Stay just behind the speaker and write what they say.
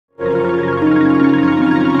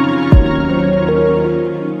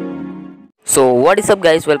What is up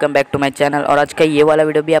guys, welcome back to my channel. और आज का ये वाला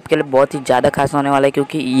वीडियो भी आपके लिए बहुत ही ज़्यादा खास होने वाला है,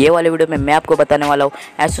 क्योंकि ये वाले वीडियो में मैं आपको बताने वाला हूँ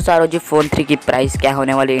Asus ROG फ़ोन 3 की प्राइस क्या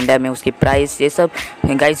होने वाली है इंडिया में, उसकी प्राइस, ये सब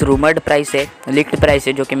गाइस रूमर्ड प्राइस है, लीक्ड प्राइस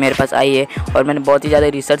है जो कि मेरे पास आई है और मैंने बहुत ही ज़्यादा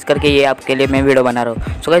रिसर्च करके ये आपके लिए मैं वीडियो बना रहा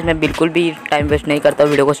हूँ। सो गाइस मैं बिल्कुल भी टाइम वेस्ट नहीं करता,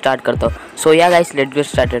 वीडियो को स्टार्ट करता हूँ। सो या guys let's get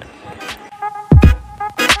started.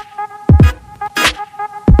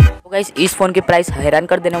 Guys इस फ़ोन की प्राइस हैरान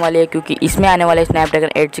कर देने वाली है, क्योंकि इसमें आने वाला है स्नैपड्रैगन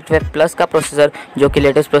 865 प्लस का प्रोसेसर, जो कि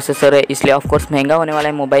लेटेस्ट प्रोसेसर है, इसलिए ऑफ कोर्स महंगा होने वाला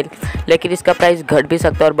है मोबाइल, लेकिन इसका प्राइस घट भी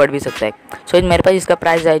सकता है और बढ़ भी सकता है। सो मेरे पास इसका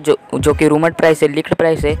प्राइस है जो कि रूमर्ड प्राइस है, लीक्ड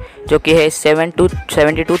प्राइस है, जो कि है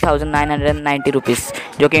 72,990 रुपीज़,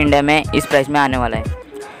 जो कि इंडिया में इस प्राइस में आने वाला है।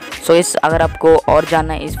 सो अगर आपको और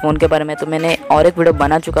जानना है इस फ़ोन के बारे में तो मैंने और एक वीडियो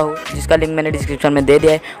बना चुका हूँ, जिसका लिंक मैंने डिस्क्रिप्शन में दे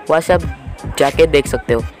दिया है, वहाँ से आप जाके देख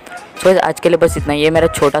सकते हो। सो आज के लिए बस इतना, ये मेरा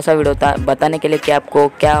छोटा सा वीडियो था बताने के लिए कि आपको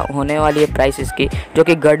क्या होने वाली है प्राइस इसकी, जो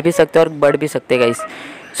कि घट भी सकते हैं और बढ़ भी सकते हैं गाइस।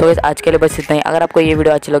 सो आज के लिए बस इतना ही। अगर आपको ये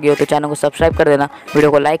वीडियो अच्छी लगी हो तो चैनल को सब्सक्राइब कर देना,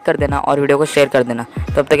 वीडियो को लाइक कर देना और वीडियो को शेयर कर देना।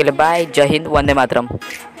 तब तक के लिए बाय, जय हिंद, वंदे मातरम।